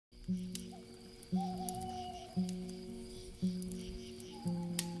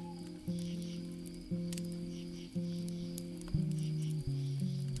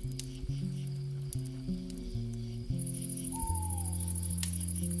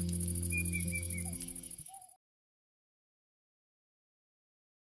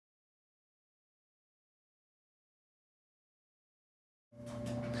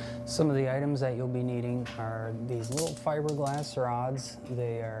Some of the items that you'll be needing are these little fiberglass rods.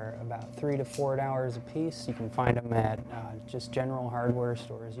 They are about $3 to $4 a piece. You can find them at just general hardware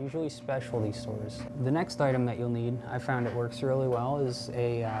stores, usually specialty stores. The next item that you'll need, I found it works really well, is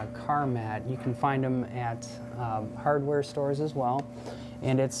a car mat. You can find them at hardware stores as well.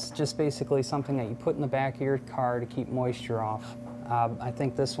 And it's just basically something that you put in the back of your car to keep moisture off. I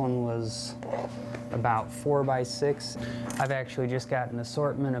think this one was about 4 by 6. I've actually just got an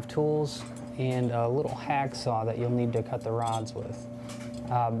assortment of tools and a little hacksaw that you'll need to cut the rods with.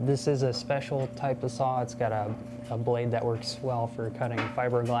 This is a special type of saw. It's got a blade that works well for cutting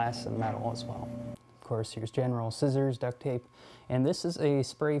fiberglass and metal as well. Of course, here's general scissors, duct tape, and this is a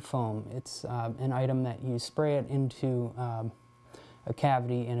spray foam. It's an item that you spray it into a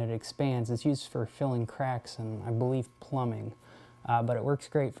cavity and it expands. It's used for filling cracks and I believe plumbing. But it works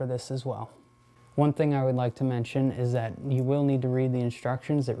great for this as well. One thing I would like to mention is that you will need to read the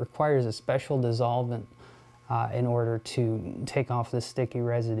instructions. It requires a special dissolvent in order to take off this sticky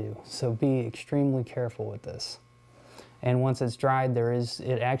residue. So be extremely careful with this. And once it's dried,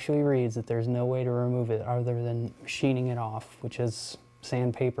 it actually reads that there's no way to remove it other than sheeting it off, which is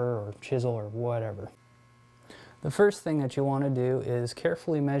sandpaper or chisel or whatever. The first thing that you want to do is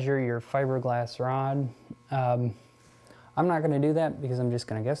carefully measure your fiberglass rod. I'm not going to do that because I'm just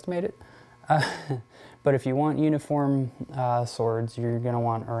going to guesstimate it. But if you want uniform swords, you're going to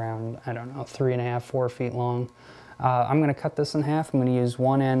want around, I don't know, 3.5, 4 feet long. I'm going to cut this in half. I'm going to use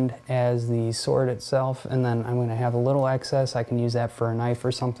one end as the sword itself, and then I'm going to have a little excess. I can use that for a knife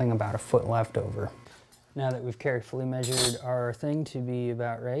or something, about 1 foot left over. Now that we've carefully measured our thing to be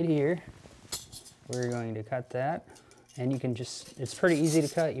about right here, we're going to cut that. And you can just, it's pretty easy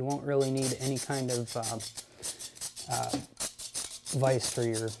to cut. You won't really need any kind of vise for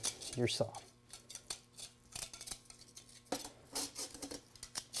your saw.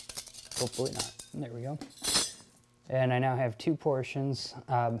 Hopefully not. There we go. And I now have 2 portions.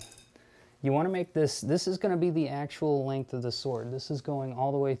 You want to make this is going to be the actual length of the sword. This is going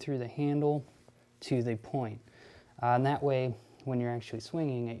all the way through the handle to the point. And that way, when you're actually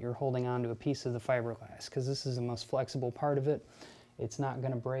swinging it, you're holding onto a piece of the fiberglass, because this is the most flexible part of it. It's not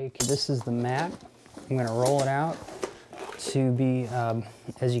going to break. This is the mat. I'm going to roll it out to be,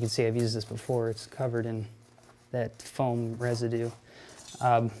 as you can see, I've used this before. It's covered in that foam residue.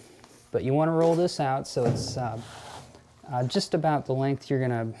 But you want to roll this out so it's just about the length you're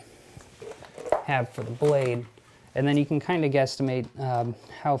going to have for the blade. And then you can kind of guesstimate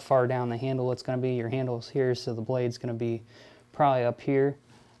how far down the handle it's going to be. Your handle's here, so the blade's going to be probably up here.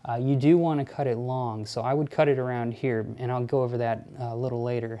 You do want to cut it long, so I would cut it around here, and I'll go over that a little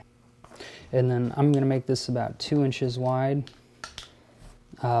later. And then I'm going to make this about 2 inches wide,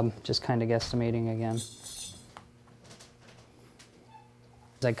 just kind of guesstimating again.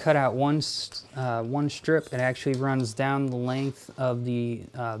 As I cut out one strip, it actually runs down the length of the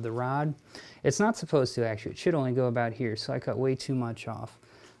rod. It's not supposed to actually, it should only go about here, so I cut way too much off.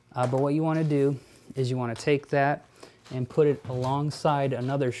 But what you want to do is you want to take that and put it alongside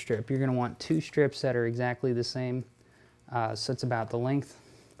another strip. You're going to want 2 strips that are exactly the same, so it's about the length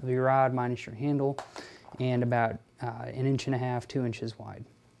of your rod minus your handle, and about 1.5 inches, 2 inches wide.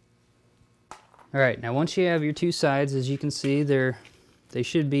 All right, now once you have your 2 sides, as you can see, they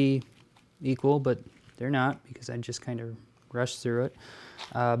should be equal, but they're not because I just kind of rushed through it.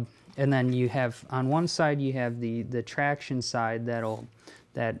 And then you have, on one side, you have the traction side that on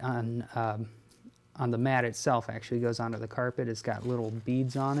the mat itself actually goes onto the carpet. It's got little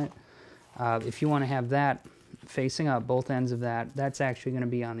beads on it. If you want to have that facing up, both ends of that's actually going to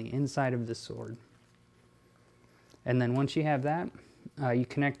be on the inside of the sword. And then once you have that, you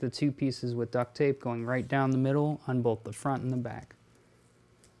connect the 2 pieces with duct tape going right down the middle on both the front and the back.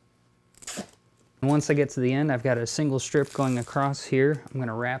 And once I get to the end, I've got a single strip going across here. I'm going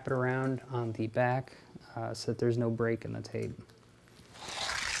to wrap it around on the back so that there's no break in the tape.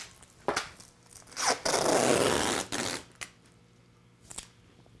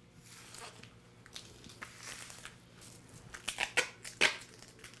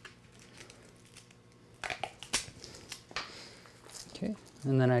 Okay,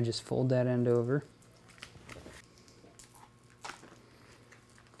 and then I just fold that end over.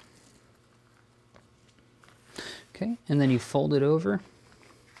 Okay, and then you fold it over,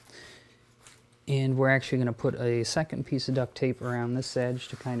 and we're actually going to put a second piece of duct tape around this edge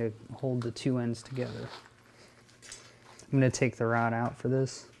to kind of hold the 2 ends together. I'm going to take the rod out for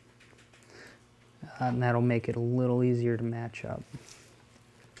this, and that'll make it a little easier to match up.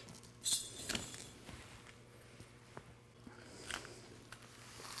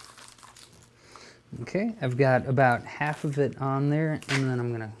 Okay, I've got about half of it on there, and then I'm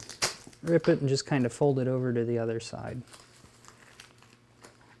going to rip it and just kind of fold it over to the other side.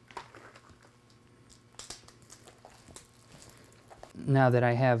 Now that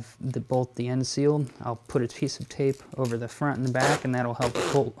I have both the ends sealed, I'll put a piece of tape over the front and the back, and that'll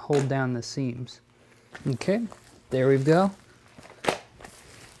help hold down the seams. Okay, there we go.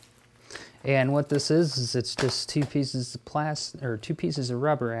 And what this is it's just two pieces of plastic, or two pieces of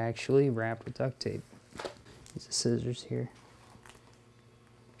rubber actually, wrapped with duct tape. Use the scissors here.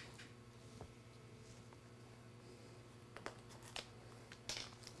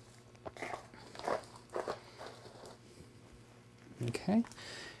 Okay,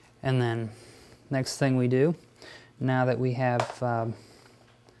 and then next thing we do, now that we have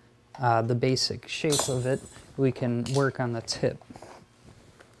the basic shape of it, we can work on the tip.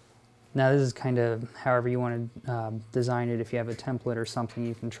 Now this is kind of however you want to design it. If you have a template or something,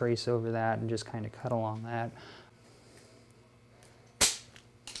 you can trace over that and just kind of cut along that.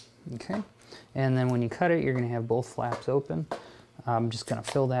 Okay, and then when you cut it, you're going to have both flaps open. I'm just going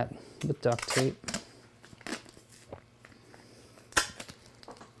to fill that with duct tape.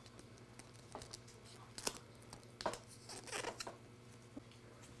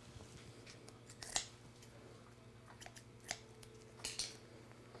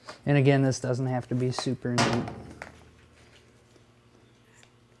 And again, this doesn't have to be super neat.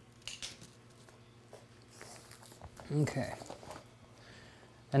 Okay.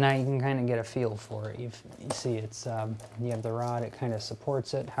 And now you can kind of get a feel for it. You see it's, you have the rod, it kind of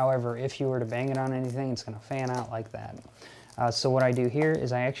supports it. However, if you were to bang it on anything, it's going to fan out like that. So what I do here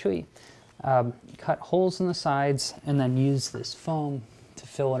is I actually cut holes in the sides and then use this foam to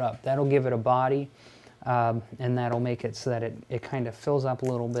fill it up. That'll give it a body. And that'll make it so that it kind of fills up a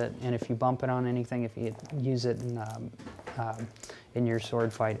little bit, and if you bump it on anything, if you use it in your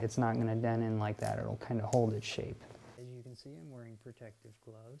sword fight, it's not going to dent in like that. It'll kind of hold its shape. As you can see, I'm wearing protective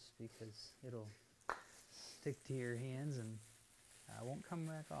gloves because it'll stick to your hands and won't come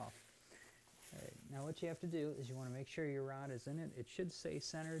back off. All right, now what you have to do is you want to make sure your rod is in it. It should stay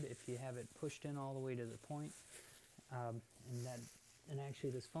centered if you have it pushed in all the way to the point, and actually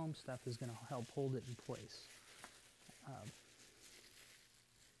this foam stuff is going to help hold it in place. Right,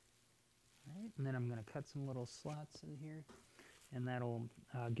 and then I'm going to cut some little slots in here, and that'll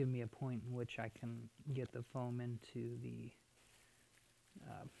give me a point in which I can get the foam into the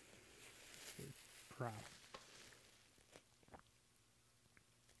prop.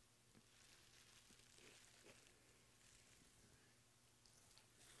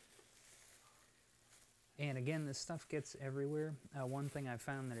 And again, this stuff gets everywhere. One thing I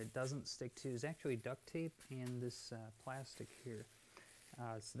found that it doesn't stick to is actually duct tape and this plastic here.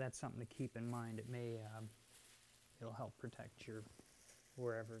 So that's something to keep in mind. It may, it'll help protect your,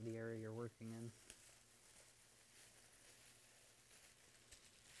 wherever the area you're working in.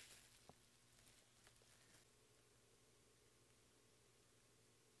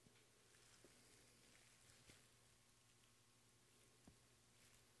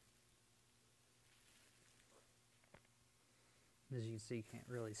 As you can see, you can't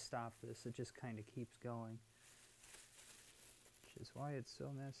really stop this. It just kind of keeps going, which is why it's so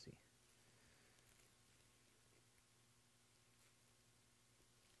messy.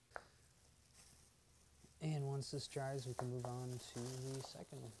 And once this dries, we can move on to the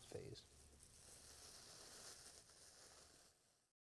second phase.